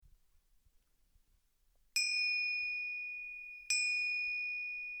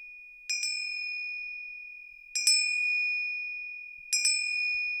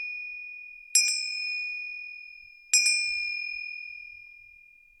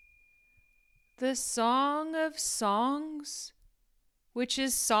The Song of Songs, which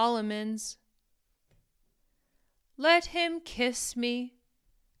is Solomon's. Let him kiss me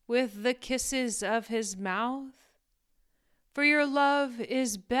with the kisses of his mouth, for your love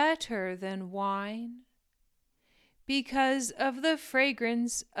is better than wine. Because of the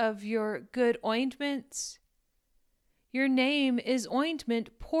fragrance of your good ointments, your name is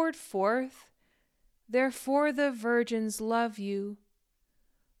ointment poured forth, therefore the virgins love you.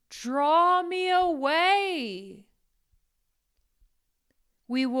 Draw me away.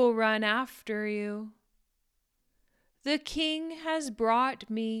 We will run after you. The king has brought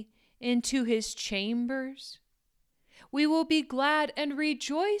me into his chambers. We will be glad and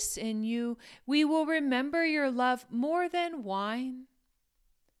rejoice in you. We will remember your love more than wine.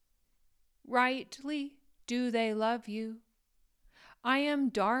 Rightly do they love you. I am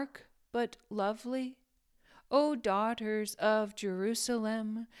dark but lovely. O daughters of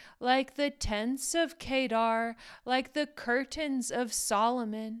Jerusalem, like the tents of Kedar, like the curtains of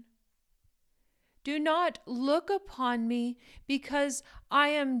Solomon. Do not look upon me because I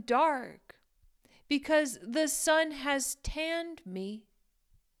am dark, because the sun has tanned me.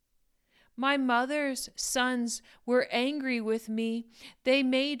 My mother's sons were angry with me. They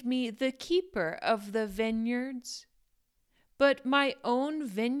made me the keeper of the vineyards. But my own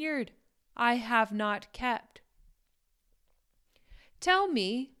vineyard I have not kept. Tell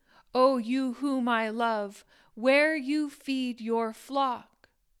me, O you whom I love, where you feed your flock,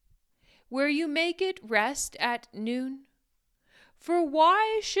 where you make it rest at noon. For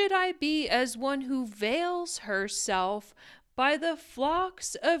why should I be as one who veils herself by the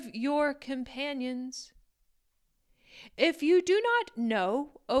flocks of your companions? If you do not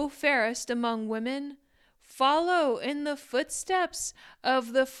know, O fairest among women, follow in the footsteps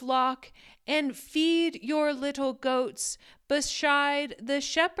of the flock and feed your little goats beside the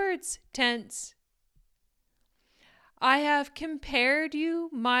shepherds' tents. I have compared you,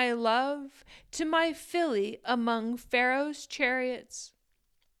 my love, to my filly among Pharaoh's chariots.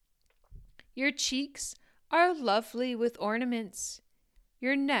 Your cheeks are lovely with ornaments,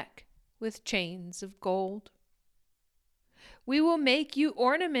 your neck with chains of gold. We will make you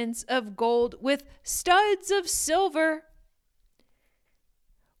ornaments of gold with studs of silver.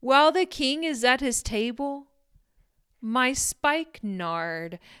 While the king is at his table, my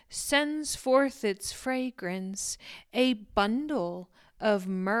spikenard sends forth its fragrance. A bundle of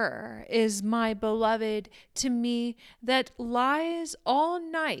myrrh is my beloved to me that lies all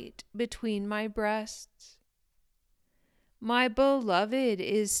night between my breasts. My beloved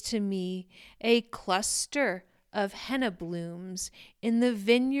is to me a cluster of henna blooms in the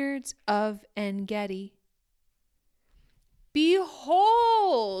vineyards of En-gedi.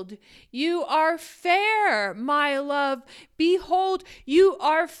 Behold, you are fair, my love. Behold, you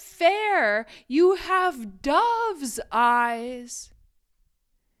are fair. You have dove's eyes.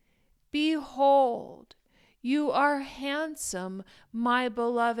 Behold, you are handsome, my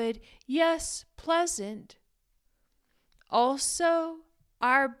beloved, yes, pleasant. Also,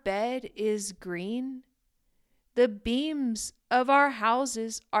 our bed is green. The beams of our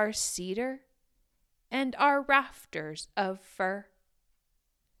houses are cedar, and our rafters of fir.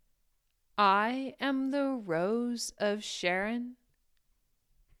 I am the rose of Sharon,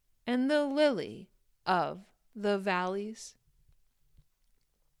 and the lily of the valleys.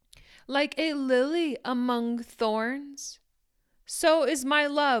 Like a lily among thorns, so is my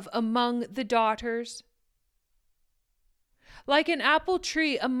love among the daughters. Like an apple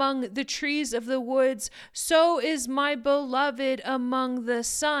tree among the trees of the woods, so is my beloved among the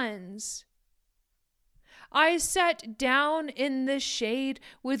sons. I sat down in the shade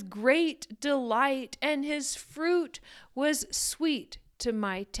with great delight, and his fruit was sweet to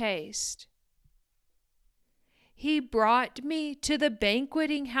my taste. He brought me to the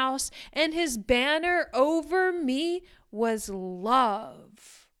banqueting house, and his banner over me was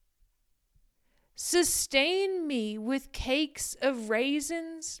love. Sustain me with cakes of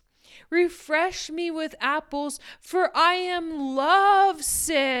raisins. Refresh me with apples, for I am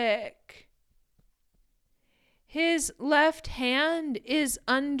lovesick. His left hand is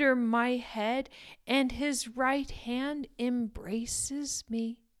under my head, and his right hand embraces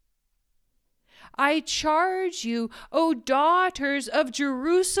me. I charge you, O daughters of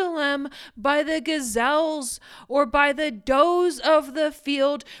Jerusalem, by the gazelles or by the does of the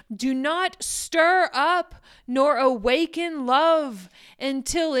field, do not stir up nor awaken love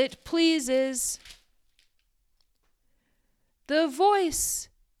until it pleases. The voice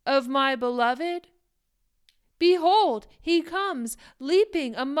of my beloved, behold, he comes,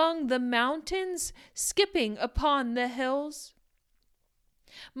 leaping among the mountains, skipping upon the hills.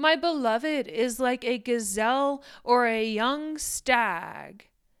 My beloved is like a gazelle or a young stag.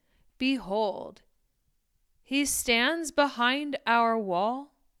 Behold, he stands behind our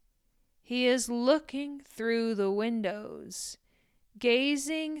wall. He is looking through the windows,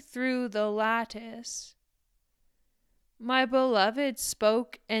 gazing through the lattice. My beloved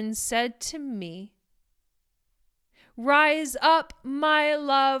spoke and said to me, Rise up, my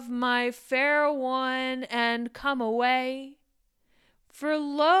love, my fair one, and come away. For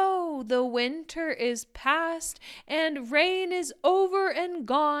lo, the winter is past, and rain is over and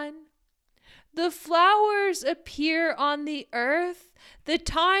gone. The flowers appear on the earth, the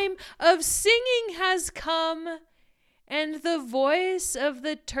time of singing has come, and the voice of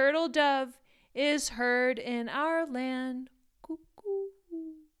the turtle dove is heard in our land. Cuckoo.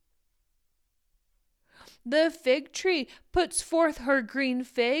 The fig tree puts forth her green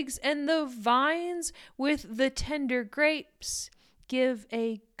figs, and the vines with the tender grapes give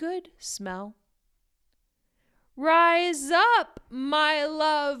a good smell. Rise up, my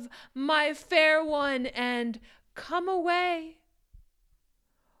love, my fair one, and come away.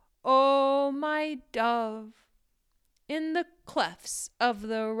 O my dove, in the clefts of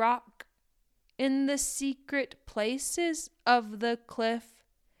the rock, in the secret places of the cliff,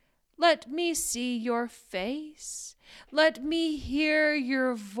 let me see your face, let me hear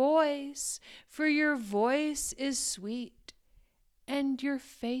your voice, for your voice is sweet, and your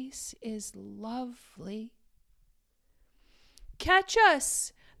face is lovely. Catch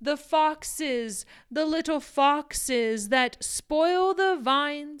us, the foxes, the little foxes that spoil the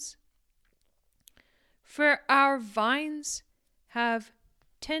vines, for our vines have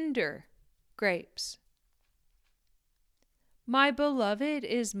tender grapes. My beloved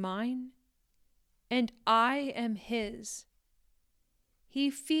is mine, and I am his. He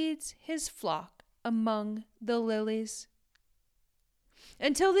feeds his flock among the lilies.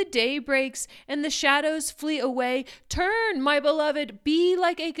 Until the day breaks and the shadows flee away, turn, my beloved, be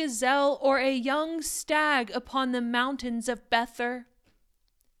like a gazelle or a young stag upon the mountains of Bether.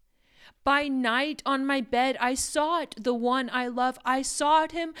 By night on my bed I sought the one I love. I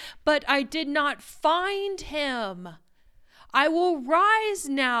sought him, but I did not find him. I will rise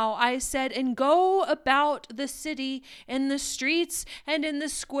now, I said, and go about the city, in the streets and in the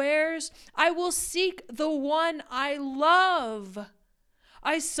squares. I will seek the one I love.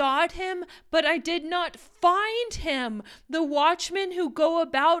 I sought him, but I did not find him. The watchmen who go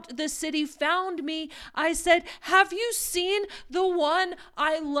about the city found me. I said, Have you seen the one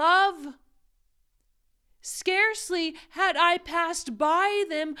I love? Scarcely had I passed by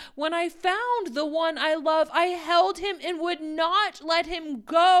them when I found the one I love. I held him and would not let him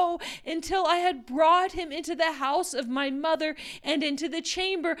go until I had brought him into the house of my mother and into the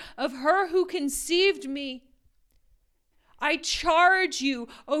chamber of her who conceived me. I charge you,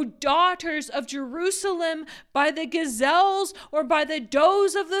 O daughters of Jerusalem, by the gazelles or by the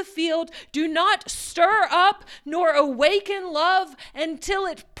does of the field, do not stir up nor awaken love until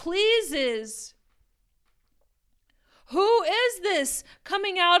it pleases. Who is this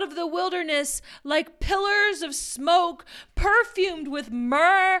coming out of the wilderness like pillars of smoke, perfumed with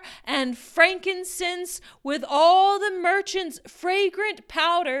myrrh and frankincense, with all the merchants' fragrant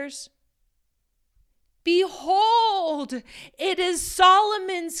powders? Behold, it is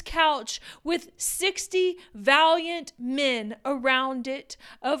Solomon's couch with 60 valiant men around it,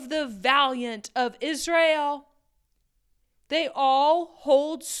 of the valiant of Israel. They all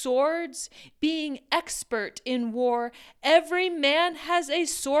hold swords, being expert in war. Every man has a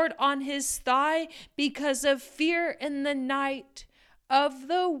sword on his thigh because of fear in the night. Of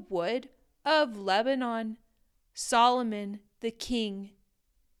the wood of Lebanon, Solomon the king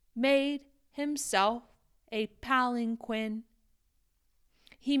made himself a palanquin.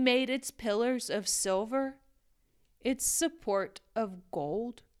 He made its pillars of silver, its support of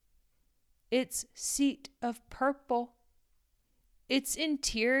gold, its seat of purple, its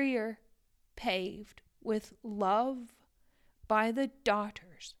interior paved with love by the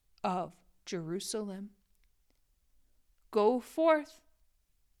daughters of Jerusalem. Go forth,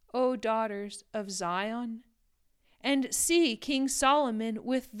 O daughters of Zion, and see King Solomon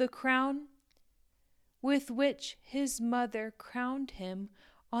with the crown with which his mother crowned him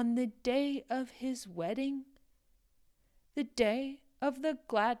on the day of his wedding, the day of the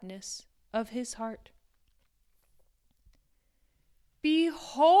gladness of his heart.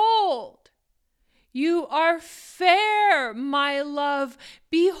 Behold, you are fair, my love.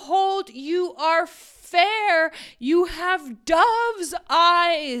 Behold, you are fair. You have dove's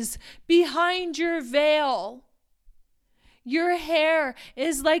eyes behind your veil. Your hair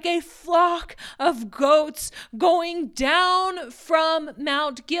is like a flock of goats going down from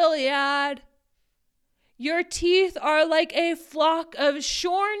Mount Gilead. Your teeth are like a flock of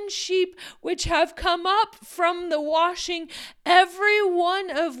shorn sheep which have come up from the washing, every one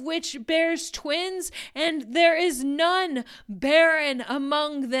of which bears twins, and there is none barren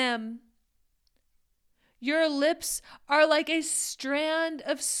among them. Your lips are like a strand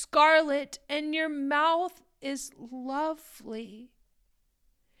of scarlet, and your mouth is lovely.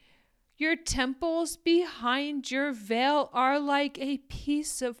 Your temples behind your veil are like a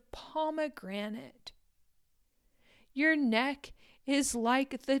piece of pomegranate. Your neck is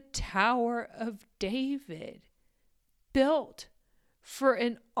like the Tower of David, built for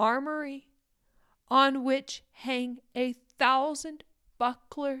an armory on which hang 1,000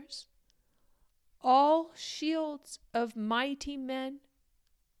 bucklers, all shields of mighty men.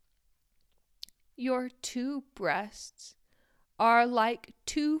 Your 2 breasts are like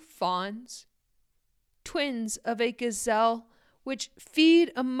 2 fawns, twins of a gazelle, which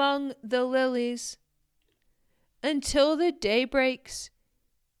feed among the lilies. Until the day breaks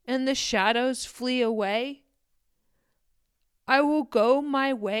and the shadows flee away, I will go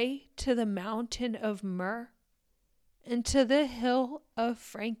my way to the mountain of myrrh and to the hill of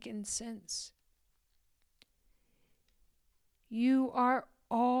frankincense. You are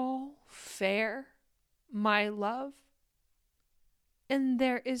all fair, my love, and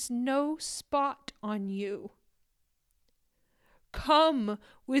there is no spot on you. Come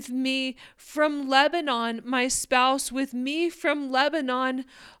with me from Lebanon, my spouse, with me from Lebanon.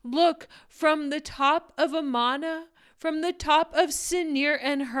 Look, from the top of Amana, from the top of Sinir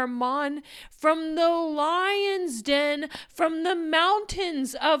and Hermon, from the lion's den, from the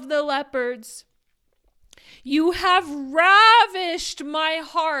mountains of the leopards. You have ravished my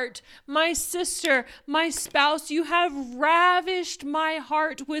heart, my sister, my spouse. You have ravished my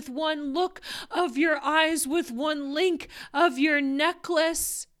heart with one look of your eyes, with one link of your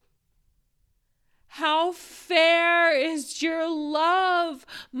necklace. How fair is your love,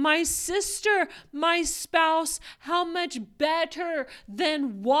 my sister, my spouse. How much better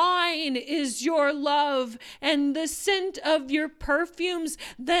than wine is your love, and the scent of your perfumes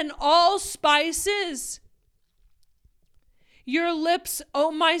than all spices. Your lips,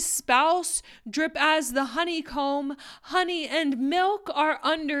 O my spouse, drip as the honeycomb. Honey and milk are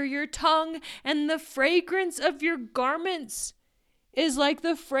under your tongue, and the fragrance of your garments is like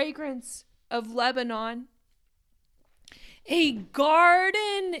the fragrance of Lebanon. A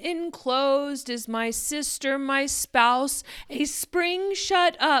garden enclosed is my sister, my spouse, a spring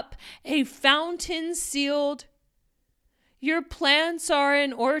shut up, a fountain sealed. Your plants are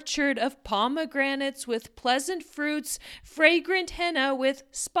an orchard of pomegranates with pleasant fruits, fragrant henna with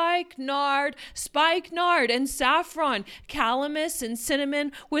spikenard and saffron, calamus and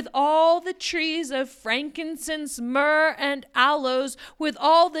cinnamon, with all the trees of frankincense, myrrh, and aloes, with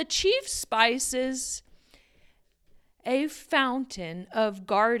all the chief spices. A fountain of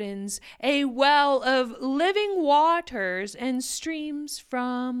gardens, a well of living waters, and streams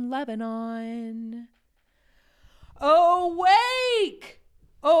from Lebanon. Awake,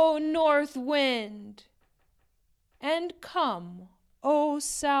 O north wind, and come, O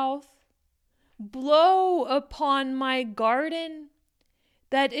south. Blow upon my garden,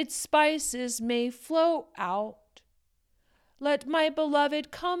 that its spices may flow out. Let my beloved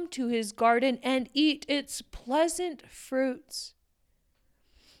come to his garden and eat its pleasant fruits.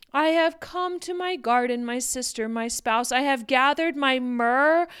 I have come to my garden, my sister, my spouse. I have gathered my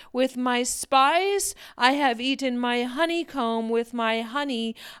myrrh with my spice. I have eaten my honeycomb with my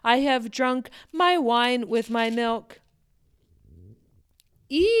honey. I have drunk my wine with my milk.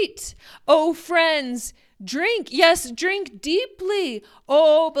 Eat, O friends, drink, yes, drink deeply,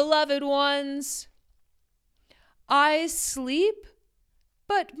 O beloved ones. I sleep,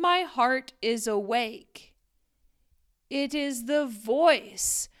 but my heart is awake. It is the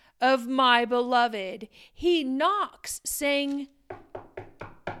voice of my beloved. He knocks, saying,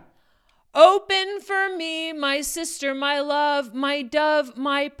 "Open for me, my sister, my love, my dove,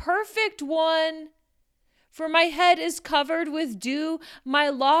 my perfect one. For my head is covered with dew, my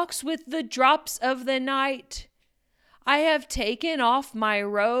locks with the drops of the night. I have taken off my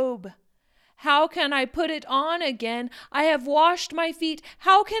robe. How can I put it on again? I have washed my feet.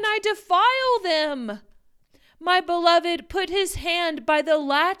 How can I defile them? My beloved put his hand by the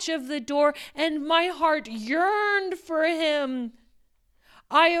latch of the door, and my heart yearned for him.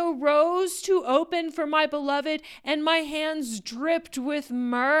 I arose to open for my beloved, and my hands dripped with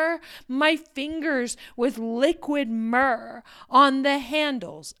myrrh, my fingers with liquid myrrh on the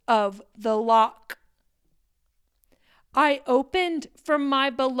handles of the lock. I opened for my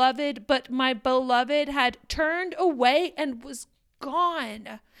beloved, but my beloved had turned away and was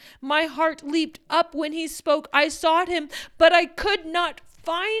gone. My heart leaped up when he spoke. I sought him, but I could not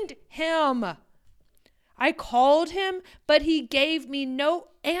find him. I called him, but he gave me no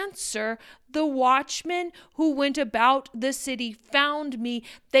answer. The watchmen who went about the city found me.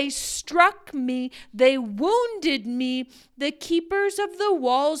 They struck me. They wounded me. The keepers of the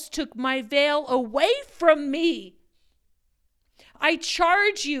walls took my veil away from me. I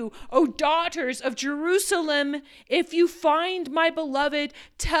charge you, O daughters of Jerusalem, if you find my beloved,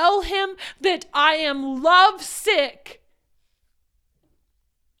 tell him that I am lovesick.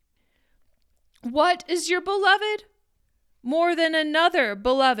 What is your beloved? More than another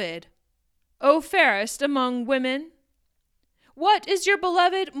beloved, O fairest among women. What is your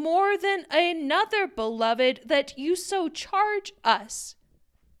beloved more than another beloved that you so charge us?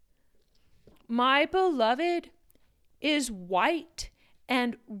 My beloved is white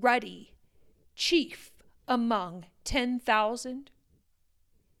and ruddy, chief among 10,000.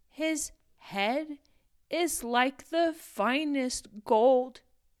 His head is like the finest gold.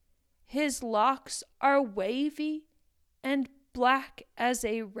 His locks are wavy and black as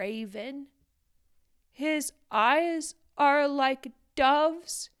a raven. His eyes are like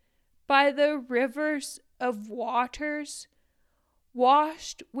doves by the rivers of waters,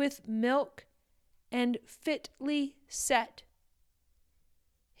 washed with milk and fitly set.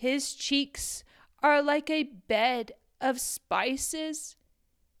 His cheeks are like a bed of spices,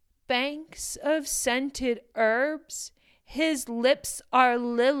 banks of scented herbs. His lips are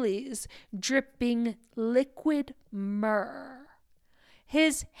lilies dripping liquid myrrh.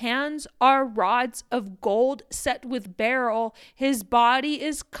 His hands are rods of gold set with beryl. His body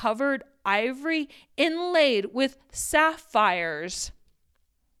is covered ivory inlaid with sapphires.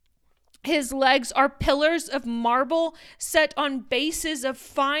 His legs are pillars of marble set on bases of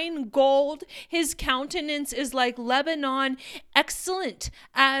fine gold. His countenance is like Lebanon, excellent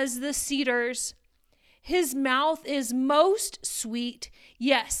as the cedars. His mouth is most sweet.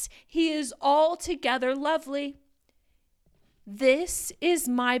 Yes, he is altogether lovely. This is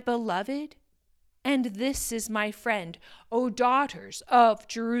my beloved, and this is my friend, O daughters of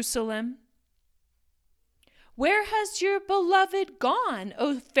Jerusalem. Where has your beloved gone,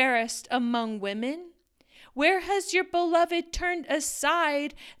 O fairest among women? Where has your beloved turned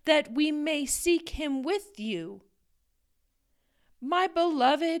aside that we may seek him with you? My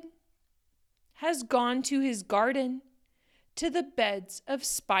beloved has gone to his garden, to the beds of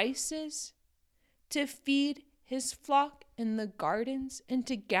spices, to feed his flock in the gardens and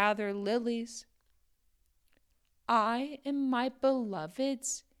to gather lilies. I am my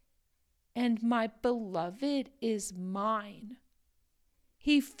beloved's, and my beloved is mine.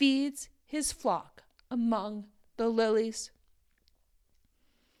 He feeds his flock among the lilies.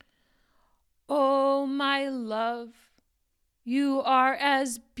 Oh, my love, you are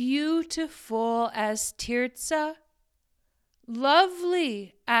as beautiful as Tirzah,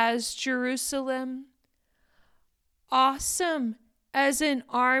 lovely as Jerusalem, awesome as an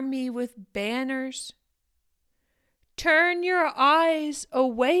army with banners. Turn your eyes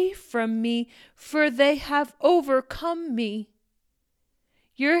away from me, for they have overcome me.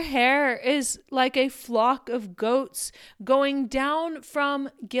 Your hair is like a flock of goats going down from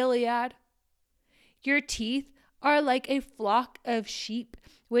Gilead. Your teeth are like a flock of sheep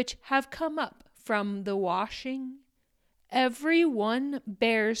which have come up from the washing. Every one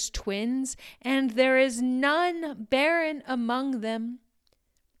bears twins, and there is none barren among them.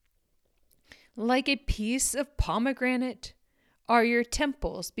 Like a piece of pomegranate are your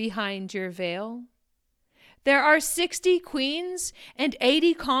temples behind your veil. There are 60 queens and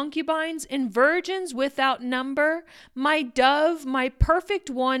 80 concubines and virgins without number. My dove, my perfect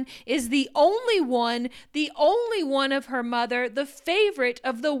one, is the only one of her mother, the favorite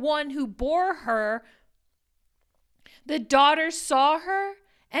of the one who bore her. The daughters saw her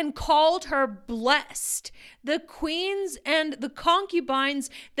and called her blessed. The queens and the concubines,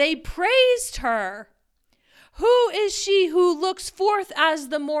 they praised her. Who is she who looks forth as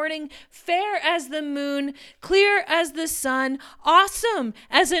the morning, fair as the moon, clear as the sun, awesome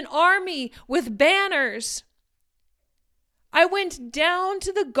as an army with banners? I went down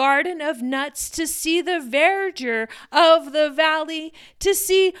to the garden of nuts to see the verdure of the valley, to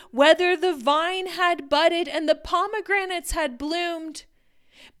see whether the vine had budded and the pomegranates had bloomed.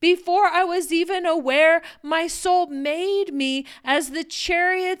 Before I was even aware, my soul made me as the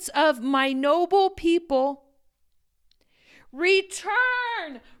chariots of my noble people.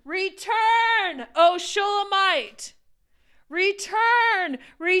 Return, return, O Shulamite. Return,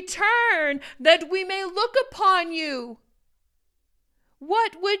 return, that we may look upon you.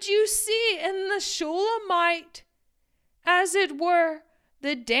 What would you see in the Shulamite? As it were,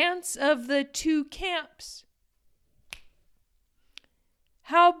 the dance of the two camps.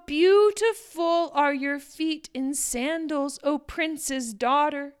 How beautiful are your feet in sandals, O prince's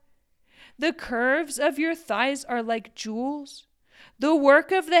daughter! The curves of your thighs are like jewels, the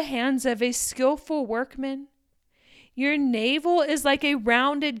work of the hands of a skillful workman. Your navel is like a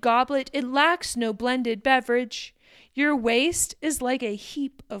rounded goblet, it lacks no blended beverage. Your waist is like a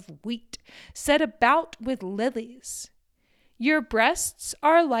heap of wheat, set about with lilies. Your breasts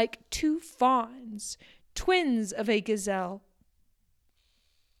are like two fawns, twins of a gazelle.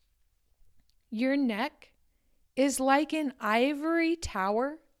 Your neck is like an ivory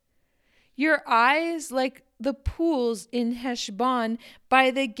tower. Your eyes like the pools in Heshbon by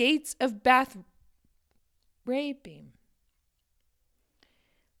the gates of Bath Rabim.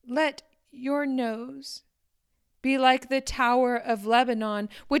 Let your nose be like the tower of Lebanon,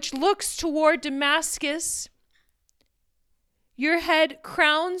 which looks toward Damascus. Your head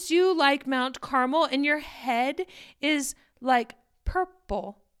crowns you like Mount Carmel, and your head is like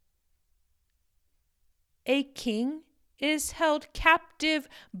purple. A king is held captive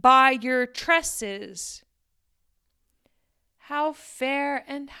by your tresses. How fair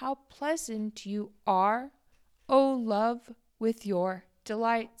and how pleasant you are, O love, with your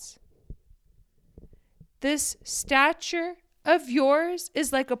delights. This stature of yours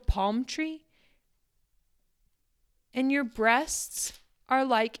is like a palm tree, and your breasts are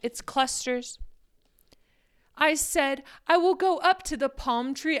like its clusters. I said, I will go up to the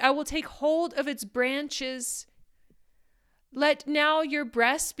palm tree, I will take hold of its branches. Let now your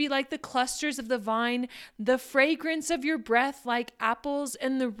breasts be like the clusters of the vine, the fragrance of your breath like apples,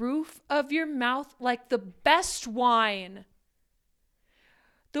 and the roof of your mouth like the best wine.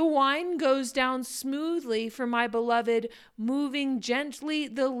 The wine goes down smoothly for my beloved, moving gently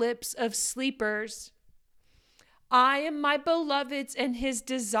the lips of sleepers. I am my beloved's, and his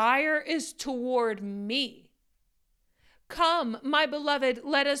desire is toward me. Come, my beloved,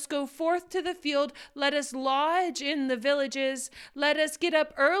 let us go forth to the field. Let us lodge in the villages. Let us get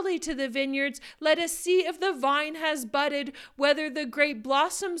up early to the vineyards. Let us see if the vine has budded, whether the grape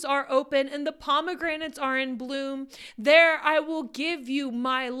blossoms are open and the pomegranates are in bloom. There I will give you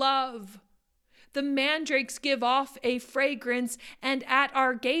my love. The mandrakes give off a fragrance, and at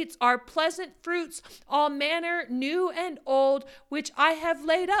our gates are pleasant fruits, all manner new and old, which I have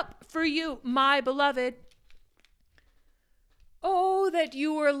laid up for you, my beloved. Oh, that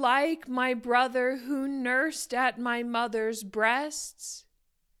you were like my brother who nursed at my mother's breasts.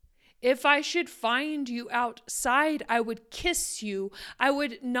 If I should find you outside, I would kiss you. I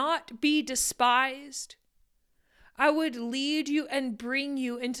would not be despised. I would lead you and bring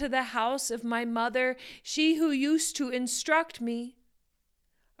you into the house of my mother, she who used to instruct me.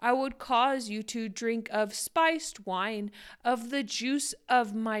 I would cause you to drink of spiced wine, of the juice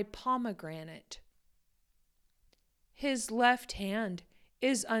of my pomegranate. His left hand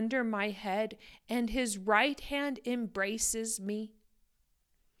is under my head, and his right hand embraces me.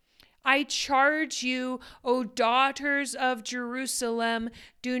 I charge you, O daughters of Jerusalem,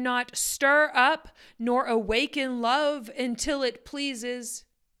 do not stir up nor awaken love until it pleases.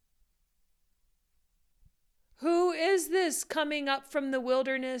 Who is this coming up from the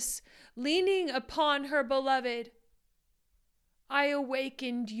wilderness, leaning upon her beloved? I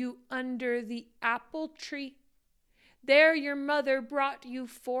awakened you under the apple tree. There your mother brought you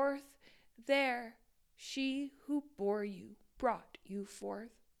forth. There she who bore you brought you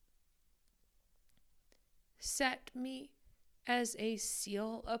forth. Set me as a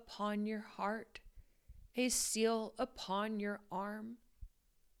seal upon your heart, a seal upon your arm.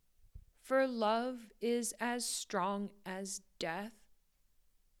 For love is as strong as death,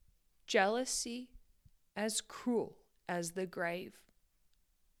 jealousy as cruel as the grave.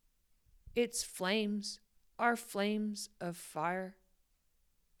 Its flames are flames of fire,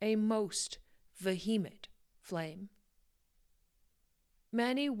 a most vehement flame.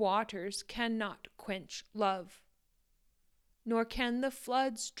 Many waters cannot quench love, nor can the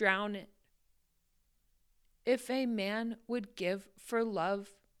floods drown it. If a man would give for love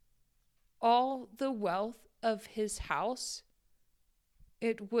all the wealth of his house,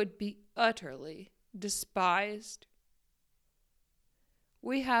 it would be utterly despised.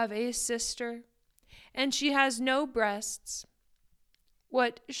 We have a sister, and she has no breasts.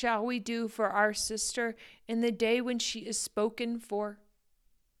 What shall we do for our sister in the day when she is spoken for?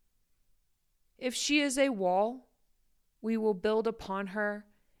 If she is a wall, we will build upon her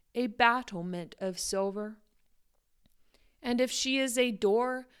a battlement of silver. And if she is a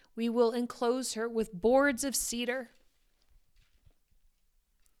door, we will enclose her with boards of cedar.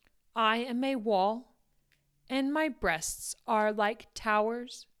 I am a wall, and my breasts are like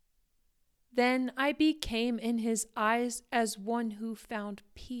towers. Then I became in his eyes as one who found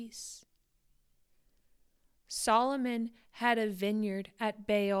peace. Solomon had a vineyard at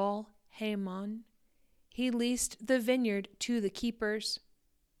Baal Hamon. He leased the vineyard to the keepers.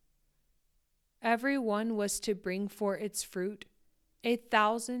 Every one was to bring for its fruit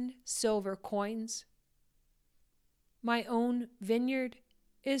 1,000 silver coins. My own vineyard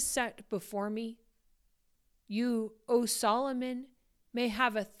is set before me. You, O Solomon, may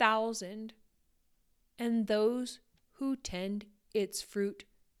have 1,000, and those who tend its fruit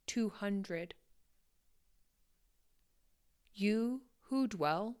 200. You who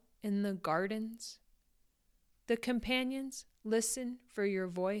dwell in the gardens, the companions listen for your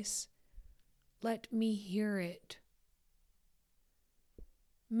voice. Let me hear it.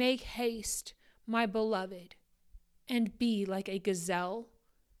 Make haste, my beloved, and be like a gazelle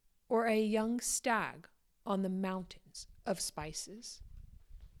or a young stag on the mountains of spices.